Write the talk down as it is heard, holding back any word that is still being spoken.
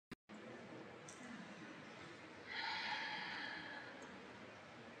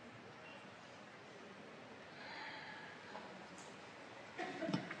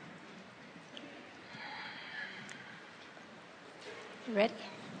Ready?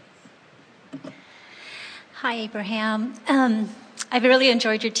 Hi, Abraham. I've really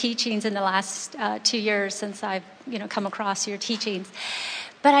enjoyed your teachings in the last 2 years since I've, come across your teachings.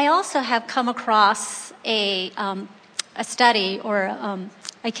 But I also have come across a study or a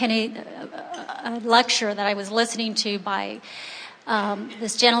lecture that I was listening to by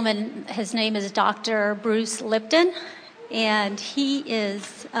this gentleman. His name is Dr. Bruce Lipton, and he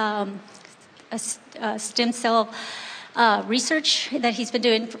is a stem cell research that he's been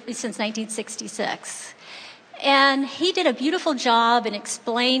doing since 1966. And he did a beautiful job in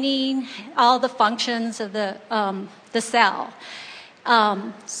explaining all the functions of the cell.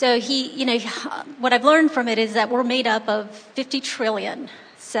 So he, what I've learned from it is that we're made up of 50 trillion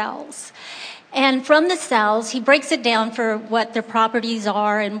cells. And from the cells, he breaks it down for what their properties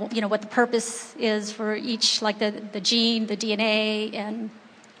are and, what the purpose is for each, like the gene, the DNA, and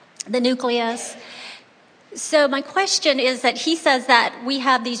the nucleus. So my question is that he says that we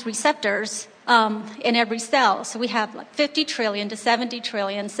have these receptors in every cell. So we have like 50 trillion to 70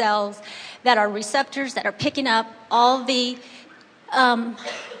 trillion cells that are receptors that are picking up all the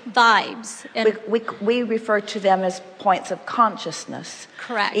vibes. And we refer to them as points of consciousness.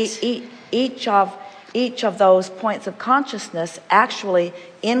 Correct. Each of those points of consciousness actually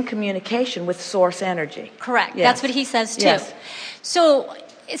in communication with source energy. Correct. Yes. That's what he says too. Yes.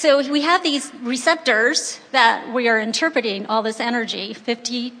 So we have these receptors that we are interpreting all this energy,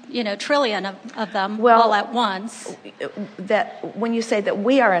 50, trillion of them all at once. That when you say that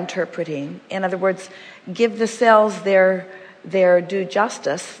we are interpreting, in other words, give the cells their due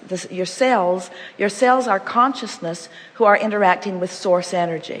justice. Your cells are consciousness who are interacting with source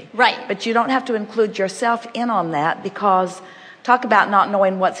energy. Right. But you don't have to include yourself in on that, because talk about not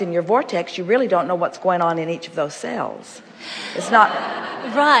knowing what's in your vortex. You really don't know what's going on in each of those cells. It's not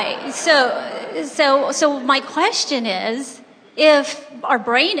right. So my question is, if our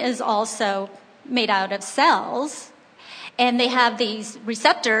brain is also made out of cells, and they have these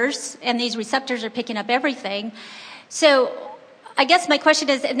receptors, and these receptors are picking up everything. So I guess my question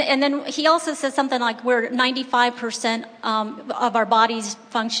is, and then he also says something like we're 95% of our bodies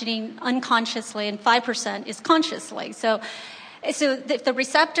functioning unconsciously, and 5% is consciously. So the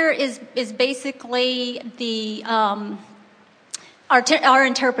receptor is basically the our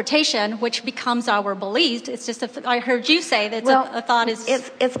interpretation, which becomes our belief. It's just I heard you say that a thought is.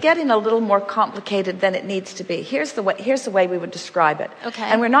 It's getting a little more complicated than it needs to be. Here's the way we would describe it. Okay.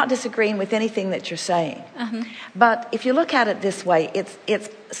 And we're not disagreeing with anything that you're saying. Uh-huh. But if you look at it this way,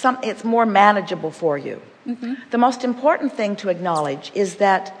 it's more manageable for you. Mm-hmm. The most important thing to acknowledge is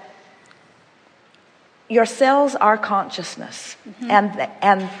that your cells are consciousness, mm-hmm.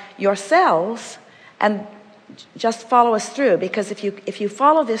 and your cells, and just follow us through, because if you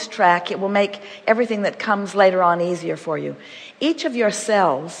follow this track, it will make everything that comes later on easier for you. Each of your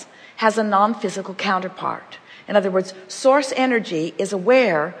cells has a non-physical counterpart. In other words, source energy is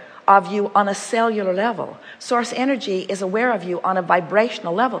aware of you on a cellular level. Source energy is aware of you on a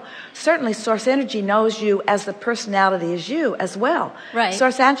vibrational level. Certainly, source energy knows you as the personality as you as well. Right.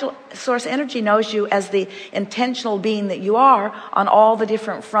 Source energy knows you as the intentional being that you are on all the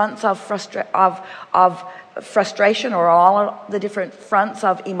different fronts of frustration, or all the different fronts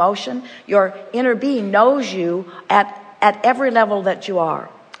of emotion. Your inner being knows you at every level that you are.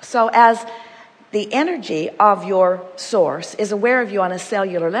 So as the energy of your source is aware of you on a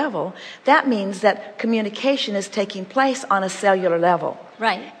cellular level, that means that communication is taking place on a cellular level.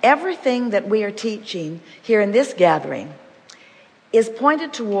 Right. Everything that we are teaching here in this gathering is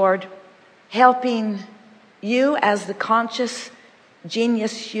pointed toward helping you as the conscious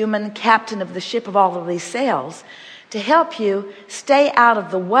genius human captain of the ship of all of these cells, to help you stay out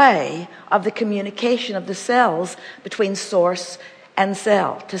of the way of the communication of the cells between source and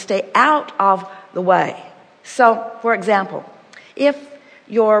cell, to stay out of the way. So, for example, if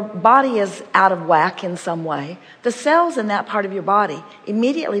your body is out of whack in some way, the cells in that part of your body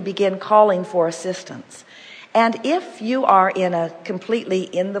immediately begin calling for assistance. And if you are in a completely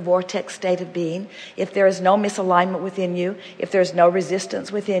in the vortex state of being, if there is no misalignment within you, if there's no resistance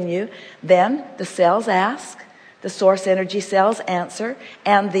within you, then the cells ask, the source energy cells answer,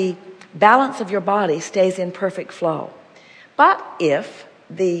 and the balance of your body stays in perfect flow. But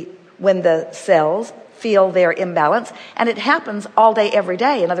when the cells feel their imbalance, and it happens all day, every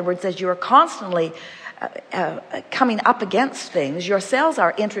day, in other words, as you are constantly coming up against things, your cells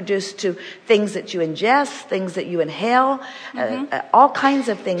are introduced to things that you ingest, things that you inhale, all kinds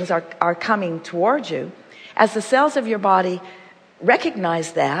of things are coming towards you. As the cells of your body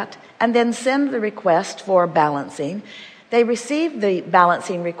recognize that and then send the request for balancing, they receive the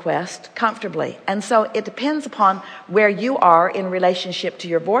balancing request comfortably. And so it depends upon where you are in relationship to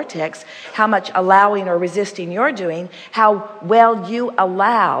your vortex, how much allowing or resisting you're doing, how well you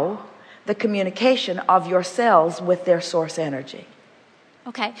allow the communication of your cells with their source energy.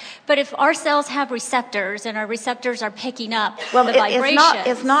 Okay, but if our cells have receptors and our receptors are picking up well, the vibrations...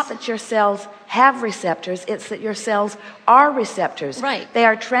 It's not that your cells have receptors, it's that your cells are receptors. Right. They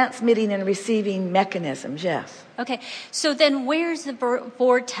are transmitting and receiving mechanisms, yes. Okay, so then where's the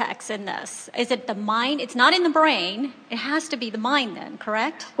vortex in this? Is it the mind? It's not in the brain. It has to be the mind then,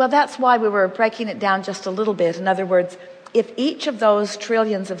 correct? Well, that's why we were breaking it down just a little bit. In other words, if each of those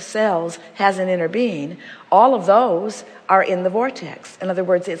trillions of cells has an inner being, all of those are in the vortex. In other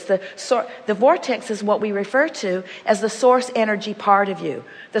words, it's the vortex is what we refer to as the source energy part of you.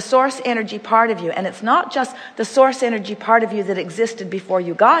 The source energy part of you. And it's not just the source energy part of you that existed before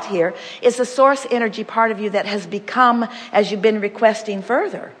you got here. It's the source energy part of you that has become as you've been requesting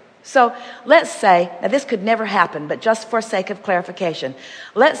further. So let's say, now this could never happen, but just for sake of clarification,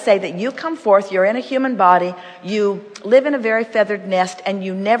 let's say that you come forth, you're in a human body, you live in a very feathered nest, and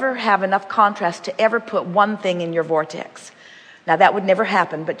you never have enough contrast to ever put one thing in your vortex. Now that would never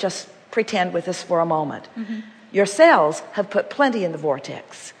happen, but just pretend with us for a moment. Mm-hmm. Your cells have put plenty in the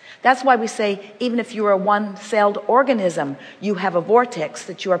vortex. That's why we say, even if you're a one-celled organism, you have a vortex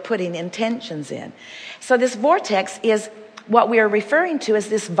that you are putting intentions in. So this vortex is what we are referring to as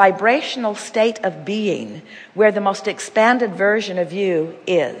this vibrational state of being where the most expanded version of you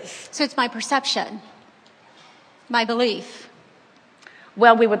is. So it's my perception, my belief.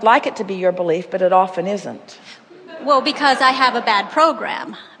 Well, we would like it to be your belief, but it often isn't. Well, because I have a bad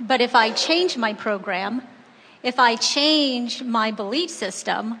program. But if I change my program, if I change my belief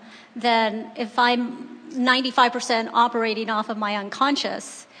system, then if I'm 95% operating off of my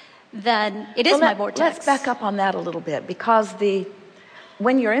unconscious, then it is my vortex. Let's back up on that a little bit, because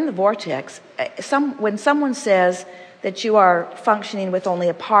when you're in the vortex, when someone says that you are functioning with only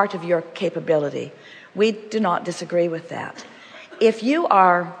a part of your capability, we do not disagree with that. If you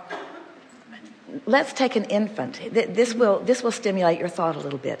are, let's take an infant. This will stimulate your thought a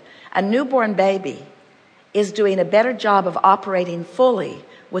little bit. A newborn baby is doing a better job of operating fully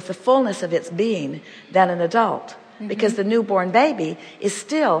with the fullness of its being than an adult. Because the newborn baby is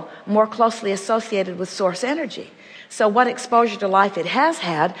still more closely associated with source energy. So what exposure to life it has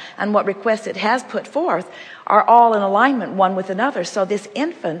had and what requests it has put forth are all in alignment one with another. So this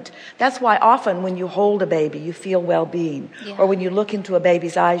infant, that's why often when you hold a baby, you feel well-being. Yeah. Or when you look into a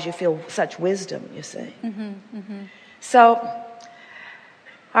baby's eyes, you feel such wisdom, you see. So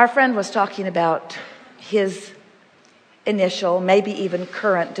our friend was talking about his initial, maybe even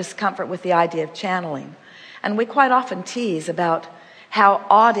current discomfort with the idea of channeling. And we quite often tease about how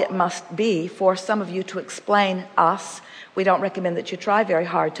odd it must be for some of you to explain us. We don't recommend that you try very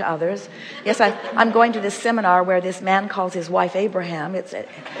hard to others. Yes, I'm going to this seminar where this man calls his wife Abraham.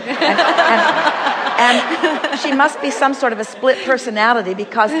 And she must be some sort of a split personality,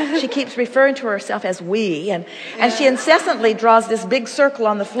 because she keeps referring to herself as we. And she incessantly draws this big circle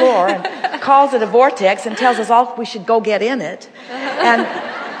on the floor and calls it a vortex and tells us all we should go get in it.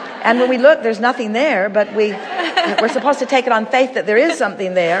 And when we look, there's nothing there, but we're supposed to take it on faith that there is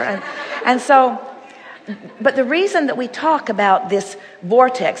something there. And so, but the reason that we talk about this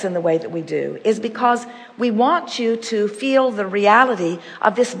vortex in the way that we do is because we want you to feel the reality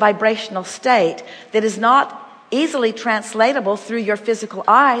of this vibrational state that is not easily translatable through your physical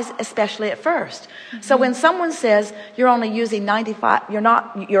eyes, especially at first. So when someone says you're only using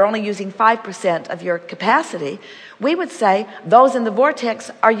 5% of your capacity, we would say those in the vortex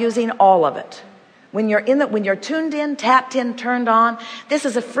are using all of it. When you're tuned in, tapped in, turned on, this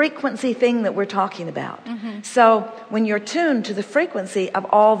is a frequency thing that we're talking about. So when you're tuned to the frequency of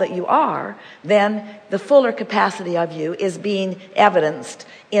all that you are, then the fuller capacity of you is being evidenced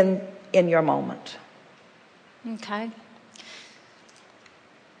in your moment. Okay.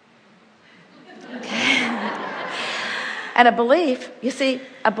 And a belief, you see,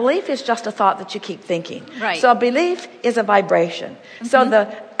 a belief is just a thought that you keep thinking. Right. So a belief is a vibration. So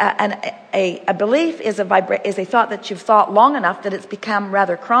a belief is a thought that you've thought long enough that it's become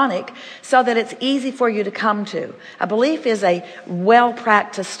rather chronic, so that it's easy for you to come to. A belief is a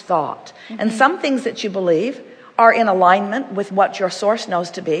well-practiced thought. And some things that you believe are in alignment with what your source knows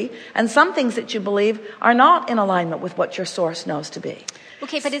to be, and some things that you believe are not in alignment with what your source knows to be.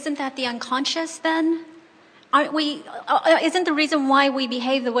 Okay, but isn't that the unconscious then? Aren't we? Isn't the reason why we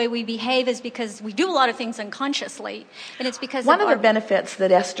behave the way we behave is because we do a lot of things unconsciously, and it's because one of the benefits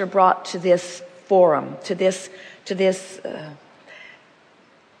that Esther brought to this forum, to this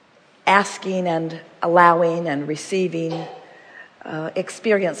asking and allowing and receiving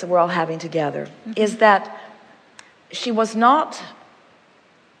experience that we're all having together, is that she was not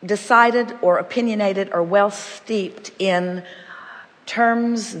decided or opinionated or well steeped in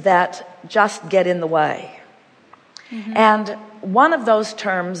terms that just get in the way. And one of those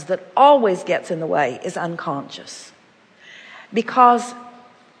terms that always gets in the way is unconscious. Because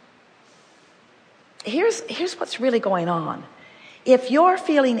here's what's really going on. If you're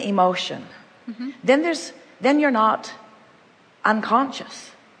feeling emotion, then you're not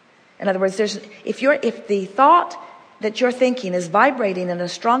unconscious. In other words, if the thought that you're thinking is vibrating in a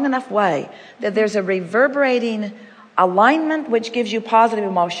strong enough way that there's a reverberating alignment which gives you positive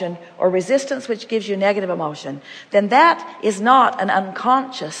emotion or resistance which gives you negative emotion, then that is not an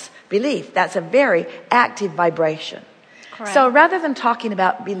unconscious belief. That's a very active vibration. Correct. So rather than talking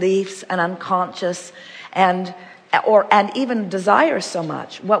about beliefs and unconscious and even desires so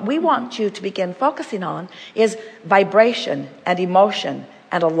much, what we want you to begin focusing on is vibration and emotion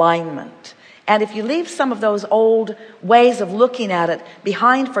and alignment. And if you leave some of those old ways of looking at it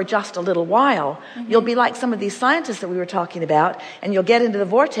behind for just a little while, you'll be like some of these scientists that we were talking about, and you'll get into the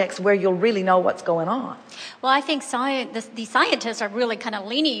vortex where you'll really know what's going on. Well, I think these scientists are really kind of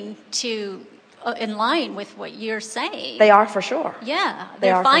leaning to in line with what you're saying. They are, for sure. Yeah,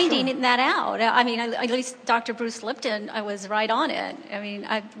 they're finding that out. I mean, at least Dr. Bruce Lipton, I was right on it. I mean,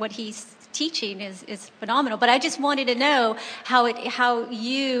 what he's teaching is phenomenal. But I just wanted to know how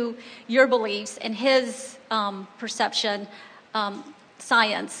your beliefs and his perception,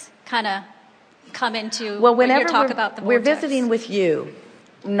 science, kind of come into when you talk about the vortex. We're visiting with you,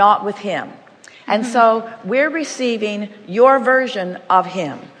 not with him. And so we're receiving your version of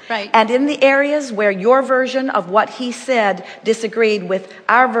him. Right. And in the areas where your version of what he said disagreed with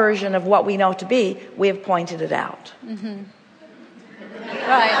our version of what we know to be, we have pointed it out. Right.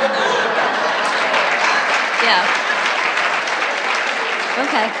 Yeah.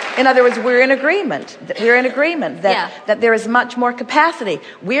 Okay. In other words, we're in agreement. We're in agreement that there is much more capacity.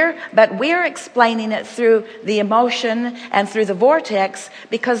 But we're explaining it through the emotion and through the vortex,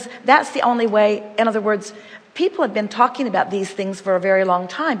 because that's the only way. In other words, people have been talking about these things for a very long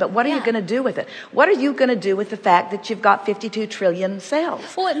time, but what are you going to do with it? What are you going to do with the fact that you've got 52 trillion cells?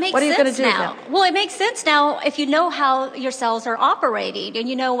 Well, it makes what are you sense going to do now. Well, it makes sense now if you know how your cells are operating and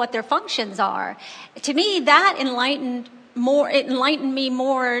you know what their functions are. To me, that enlightened me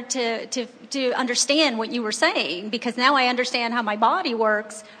more to understand what you were saying, because now I understand how my body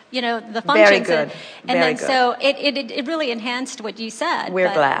works, the functions. Very good. Very good. So it really enhanced what you said.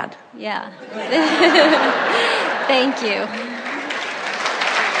 We're glad. Yeah. Thank you.